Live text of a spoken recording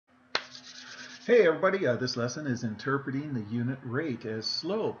Hey everybody, this lesson is interpreting the unit rate as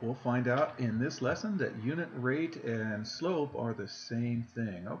slope. We'll find out in this lesson that unit rate and slope are the same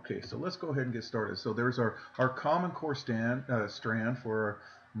thing. Okay, so let's go ahead and get started. So there's our common core strand for our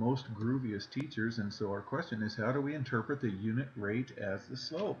most grooviest teachers, and so our question is, how do we interpret the unit rate as the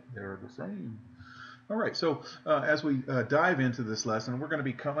slope? They're the same. All right, so as we dive into this lesson, we're going to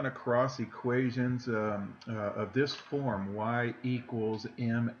be coming across equations of this form, y equals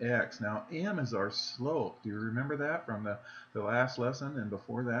mx. Now, m is our slope. Do you remember that from the last lesson and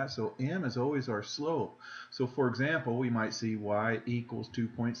before that? So m is always our slope. So for example, we might see y equals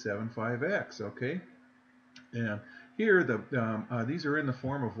 2.75x, okay? And here, these are in the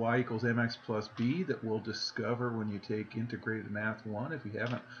form of y equals mx plus b that we'll discover when you take Integrated Math 1. If you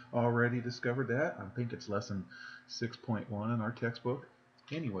haven't already discovered that, I think it's lesson 6.1 in our textbook.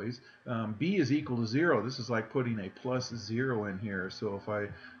 Anyways, b is equal to 0. This is like putting a plus 0 in here. So if I,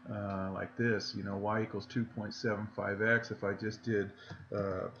 like this, y equals 2.75x, if I just did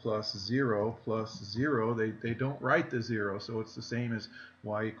plus 0, they don't write the 0. So it's the same as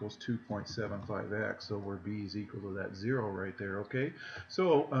y equals 2.75x. So where b is equal to that 0 right there, okay?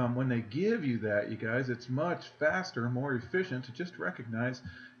 So when they give you that, you guys, it's much faster, more efficient to just recognize,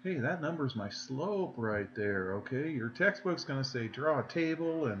 hey, that number's my slope right there, okay? Your textbook's going to say draw a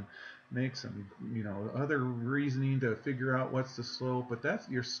table and make some, other reasoning to figure out what's the slope, but that's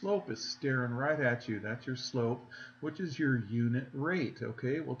your slope is staring right at you. That's your slope, which is your unit rate,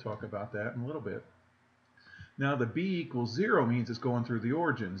 okay? We'll talk about that in a little bit. Now the b equals 0 means it's going through the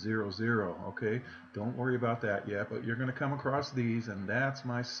origin, 0, 0, okay? Don't worry about that yet, but you're going to come across these, and that's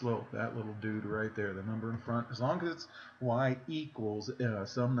my slope, that little dude right there, the number in front. As long as it's y equals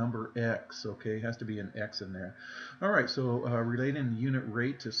some number x, okay? It has to be an x in there. All right, so relating the unit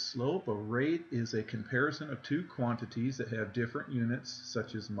rate to slope, a rate is a comparison of two quantities that have different units,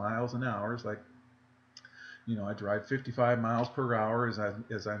 such as miles and hours, like I drive 55 miles per hour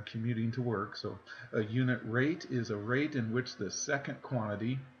as I'm commuting to work. So a unit rate is a rate in which the second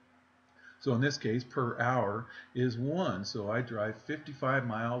quantity, so in this case per hour, is 1. So I drive 55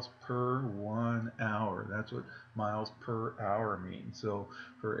 miles per 1 hour. That's what miles per hour means. So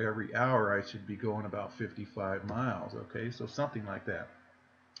for every hour I should be going about 55 miles. Okay, so something like that.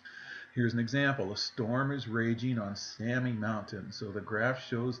 Here's an example. A storm is raging on Sammy Mountain. So the graph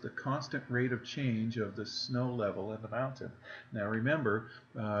shows the constant rate of change of the snow level in the mountain. Now remember,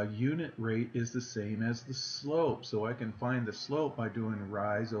 unit rate is the same as the slope. So I can find the slope by doing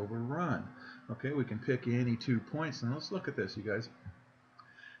rise over run. Okay, we can pick any 2 points. And let's look at this, you guys.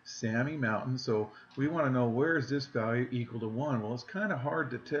 Sammy Mountain. So we want to know, where is this value equal to 1? Well, it's kind of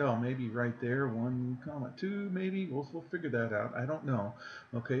hard to tell. Maybe right there, 1, 2, maybe. We'll figure that out. I don't know.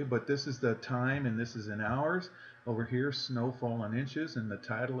 Okay, but this is the time, and this is in hours. Over here, snowfall in inches, and the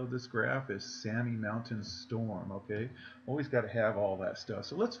title of this graph is Sammy Mountain Storm. Okay, always got to have all that stuff.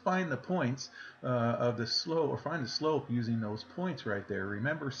 So let's find the points of the slope, or find the slope using those points right there.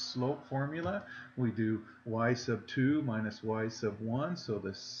 Remember slope formula? We do y sub 2 minus y sub 1, so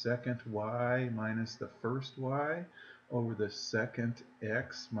the second y minus the first y over the second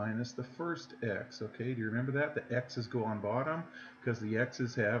x minus the first x. Okay, do you remember that? The x's go on bottom because the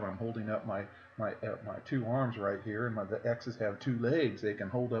x's have, I'm holding up my two arms right here, and the x's have two legs. They can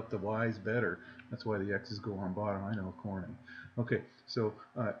hold up the y's better. That's why the x's go on bottom. I know, corny. Okay, so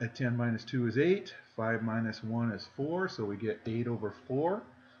 10 minus 2 is 8. 5 minus 1 is 4, so we get 8 over 4,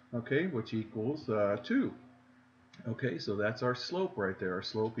 okay, which equals 2. Okay, so that's our slope right there. Our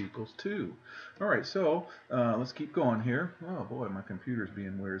slope equals 2. All right, so let's keep going here. Oh boy, my computer's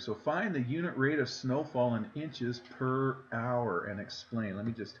being weird. So find the unit rate of snowfall in inches per hour and explain. Let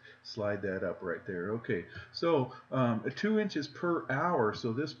me just slide that up right there. Okay, so 2 inches per hour.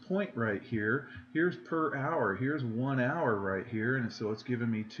 So this point right here, here's per hour. Here's 1 hour right here, and so it's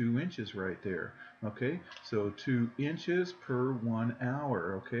giving me 2 inches right there. Okay, so 2 inches per 1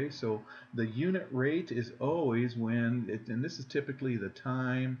 hour. Okay, so the unit rate is always when, and this is typically the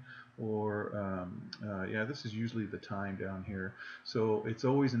time, or yeah, this is usually the time down here. So it's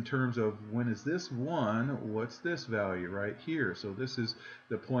always in terms of, when is this 1, what's this value right here? So this is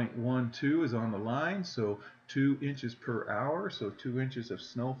the 0.12 is on the line, so 2 inches per hour, so 2 inches of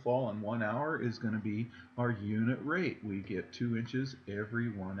snowfall in 1 hour is going to be our unit rate. We get 2 inches every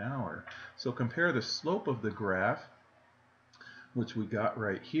 1 hour. So compare the slope of the graph which we got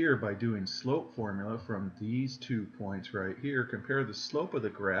right here by doing slope formula from these 2 points right here. Compare the slope of the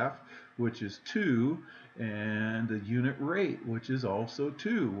graph, which is 2, and the unit rate, which is also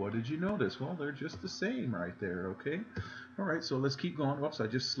 2. What did you notice? Well, they're just the same right there, okay? All right, so let's keep going. Whoops, I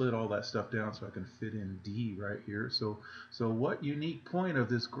just slid all that stuff down so I can fit in D right here. So what unique point of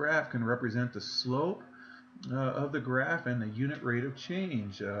this graph can represent the slope of the graph and the unit rate of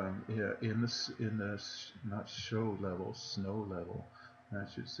change in the not show level, snow level. I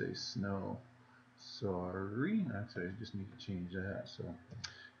should say snow. Sorry, actually I just need to change that. So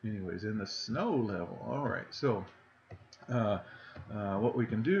anyways, in the snow level. All right, so uh, what we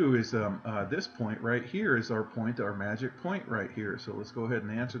can do is this point right here is our point, our magic point right here. So let's go ahead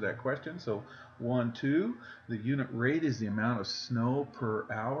and answer that question. So 1, 2, the unit rate is the amount of snow per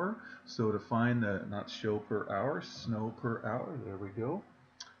hour. So to find the, not show per hour, snow per hour, there we go.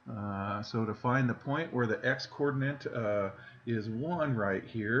 So to find the point where the x coordinate is 1 right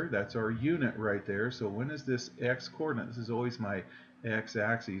here, that's our unit right there. So when is this x coordinate? This is always my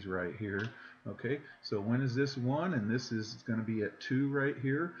x-axis right here. Okay, so when is this 1? And this is going to be at 2 right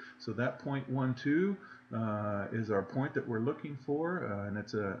here. So that point 1, 2 is our point that we're looking for. And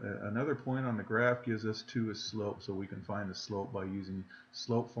it's another point on the graph gives us 2 as slope. So we can find the slope by using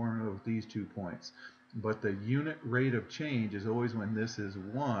slope formula with these 2 points. But the unit rate of change is always when this is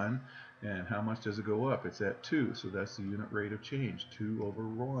 1, and how much does it go up? It's at 2, so that's the unit rate of change, 2 over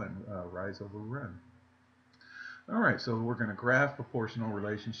 1, rise over run. All right, so we're going to graph proportional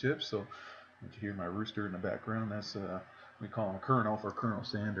relationships. So you hear my rooster in the background. That's we call him Colonel for Colonel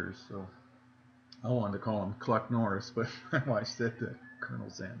Sanders. So I wanted to call him Cluck Norris, but my wife said that Colonel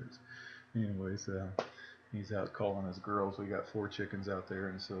Sanders. Anyways, he's out calling his girls. We got 4 chickens out there,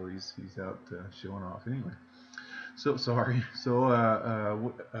 and so he's out showing off. Anyway, so sorry.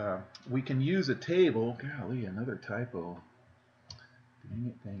 So we can use a table. Golly, another typo.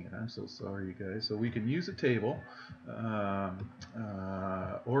 Dang it, I'm so sorry, you guys. So we can use a table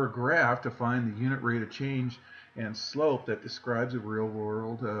or a graph to find the unit rate of change and slope that describes a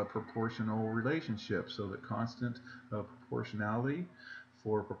real-world proportional relationship. So the constant of proportionality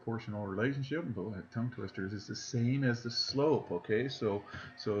for a proportional relationship, tongue twisters, is the same as the slope. Okay, so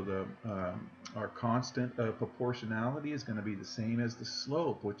the our constant of proportionality is going to be the same as the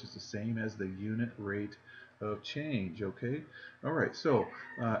slope, which is the same as the unit rate of change. Okay, all right, so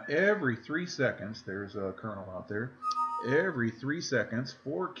every 3 seconds, there's a kernel out there, every 3 seconds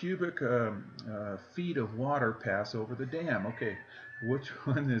 4 cubic feet of water pass over the dam. Okay, which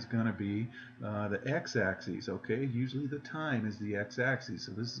one is going to be the x-axis? Okay, usually the time is the x-axis,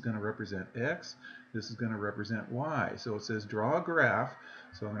 so this is going to represent x, this is going to represent y. So it says draw a graph,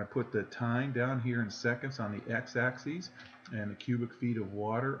 so I'm going to put the time down here in seconds on the x-axis and the cubic feet of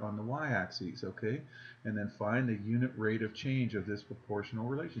water on the y-axis. Okay, and then find the unit rate of change of this proportional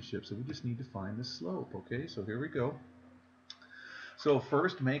relationship. So we just need to find the slope. Okay, so here we go. So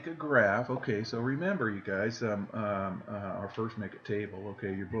first make a graph. Okay, so remember, you guys, or first make a table.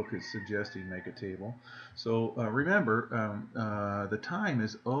 Okay, your book is suggesting make a table. So remember, the time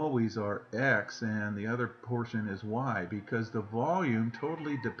is always our x and the other portion is y, because the volume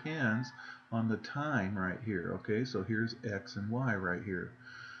totally depends on the time right here. Okay, so here's x and y right here.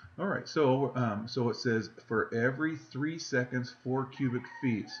 All right, so so it says for every 3 seconds 4 cubic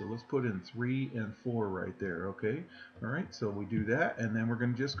feet. So let's put in 3 and 4 right there. Okay, all right, so we do that, and then we're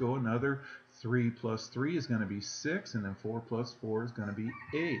going to just go another 3 plus 3 is going to be 6, and then 4 plus 4 is going to be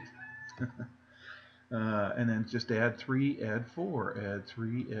 8. And then just add 3, add 4, add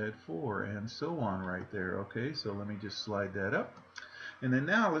 3, add 4, and so on right there. Okay, so let me just slide that up. And then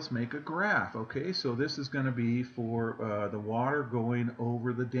now let's make a graph. Okay, so this is going to be for the water going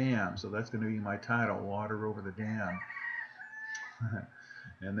over the dam. So that's going to be my title, water over the dam.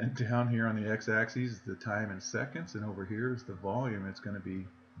 And then down here on the x-axis is the time in seconds, and over here is the volume. It's going to be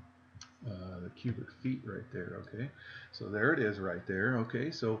the cubic feet right there. Okay, so there it is right there.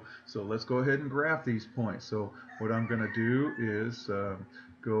 Okay, so let's go ahead and graph these points. So what I'm going to do is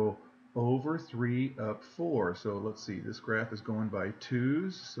go over 3 up 4. So let's see, this graph is going by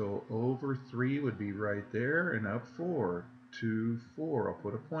 2's, so over 3 would be right there, and up 4, 2, 4. I'll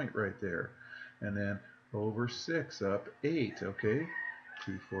put a point right there. And then over 6 up 8. Okay,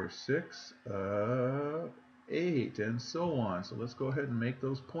 2, 4, 6 up 8, and so on. So let's go ahead and make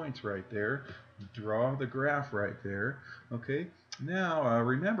those points right there. Draw the graph right there. Okay, now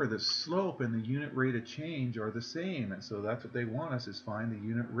remember the slope and the unit rate of change are the same, and so that's what they want us, is find the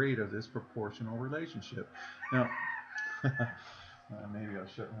unit rate of this proportional relationship. Now maybe I'll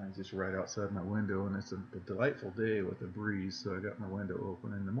shut mine just right outside my window, and it's a delightful day with a breeze, so I got my window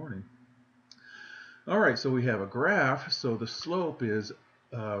open in the morning. All right, so we have a graph. So the slope is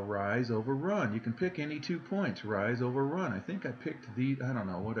rise over run. You can pick any 2 points, rise over run. I think I picked the, I don't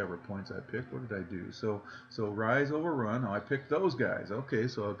know, whatever points I picked. What did I do? So rise over run. Oh, I picked those guys. Okay,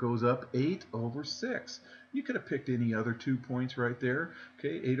 so it goes up 8 over 6. You could have picked any other 2 points right there.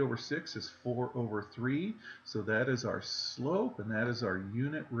 Okay, 8 over 6 is 4 over 3. So that is our slope, and that is our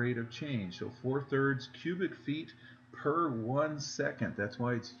unit rate of change. So 4/3 cubic feet per 1 second. That's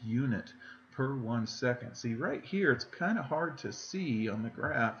why it's unit per 1 second. See, right here, it's kind of hard to see on the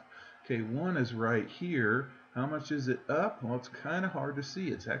graph. Okay, 1 is right here. How much is it up? Well, it's kind of hard to see.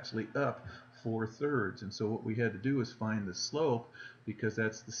 It's actually up 4/3. And so what we had to do is find the slope, because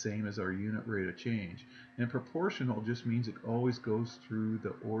that's the same as our unit rate of change. And proportional just means it always goes through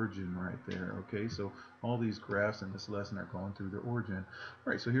the origin right there. Okay, so all these graphs in this lesson are going through the origin.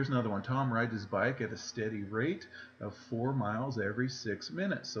 All right, so here's another one. Tom rides his bike at a steady rate of 4 miles every 6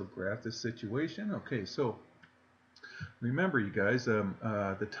 minutes. So graph this situation. Okay, so remember, you guys,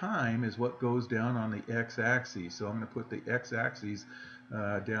 the time is what goes down on the x-axis. So I'm going to put the x-axis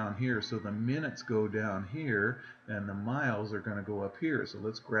down here. So the minutes go down here, and the miles are going to go up here. So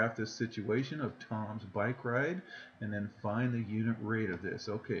let's graph this situation of Tom's bike ride, and then find the unit rate of this.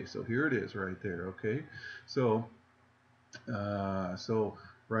 Okay, so here it is right there. Okay, so so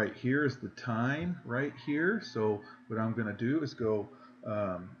right here is the time right here. So what I'm going to do is go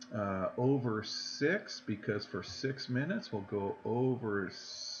over 6, because for 6 minutes we'll go over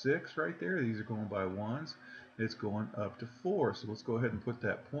 6 right there. These are going by ones. It's going up to 4. So let's go ahead and put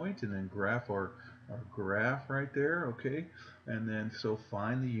that point and then graph our graph right there. Okay, and then so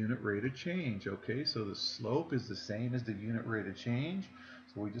find the unit rate of change. Okay, so the slope is the same as the unit rate of change.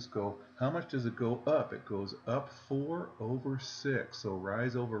 So we just go, how much does it go up? It goes up 4 over 6. So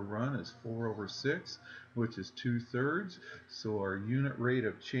rise over run is 4 over 6, which is 2/3. So our unit rate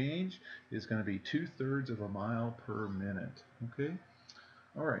of change is going to be 2/3 of a mile per minute. Okay?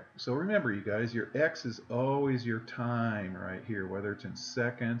 All right, so remember, you guys, your x is always your time right here, whether it's in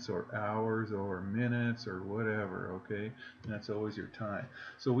seconds or hours or minutes or whatever, okay? And that's always your time.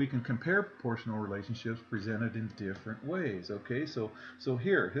 So we can compare proportional relationships presented in different ways, okay? So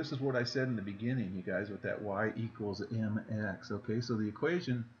here, this is what I said in the beginning, you guys, with that y equals mx, okay? So the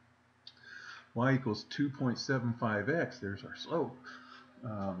equation y equals 2.75x, there's our slope,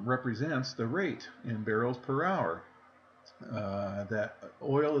 represents the rate in barrels per hour that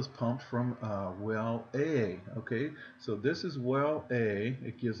oil is pumped from well A. Okay, so this is well A.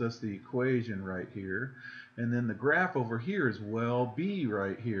 It gives us the equation right here. And then the graph over here is well B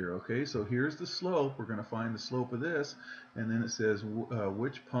right here. Okay, so here's the slope. We're going to find the slope of this. And then it says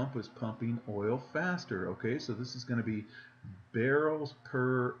which pump is pumping oil faster. Okay, so this is going to be barrels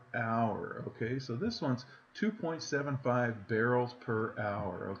per hour. Okay, so this one's 2.75 barrels per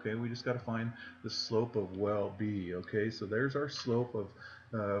hour. Okay, we just got to find the slope of well B. Okay, so there's our slope of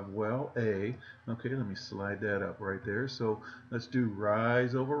well A. Okay, let me slide that up right there. So let's do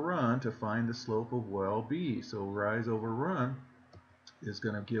rise over run to find the slope of well B. So rise over run is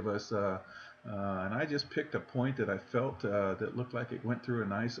going to give us and I just picked a point that I felt that looked like it went through a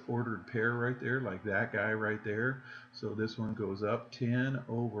nice ordered pair right there, like that guy right there. So this one goes up 10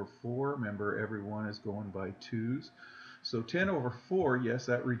 over 4. Remember, every one is going by 2's. So 10 over 4, yes,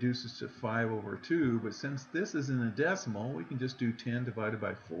 that reduces to 5 over 2, but since this is in a decimal, we can just do 10 divided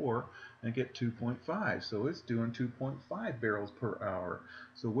by 4 and get 2.5. So it's doing 2.5 barrels per hour.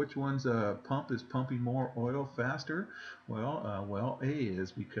 So which one's pump is pumping more oil faster? Well, well A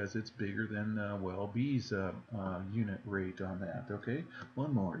is, because it's bigger than well B's unit rate on that. Okay,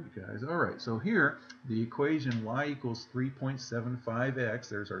 one more, you guys. All right, so here the equation y equals 3.75x.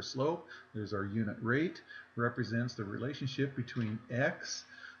 There's our slope. There's our unit rate. Represents the relationship between x,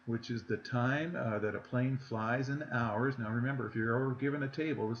 which is the time that a plane flies in hours. Now remember, if you're ever given a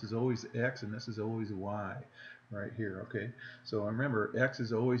table, this is always x and this is always y right here. Okay, so remember, x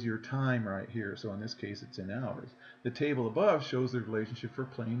is always your time right here. So in this case, it's in hours. The table above shows the relationship for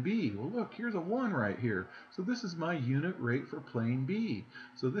plane B. Well, look, here's a 1 right here. So this is my unit rate for plane B.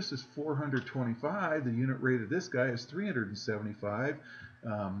 So this is 425. The unit rate of this guy is 375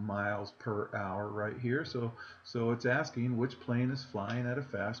 miles per hour right here. So it's asking which plane is flying at a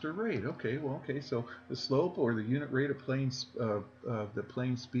faster rate. Okay, well, okay, so the slope or the unit rate of the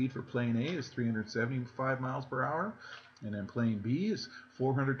plane speed for plane A is 375 miles per hour. And then plane B is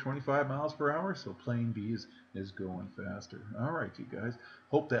 425 miles per hour, so plane B is going faster. All right, you guys.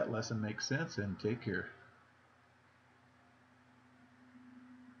 Hope that lesson makes sense, and take care.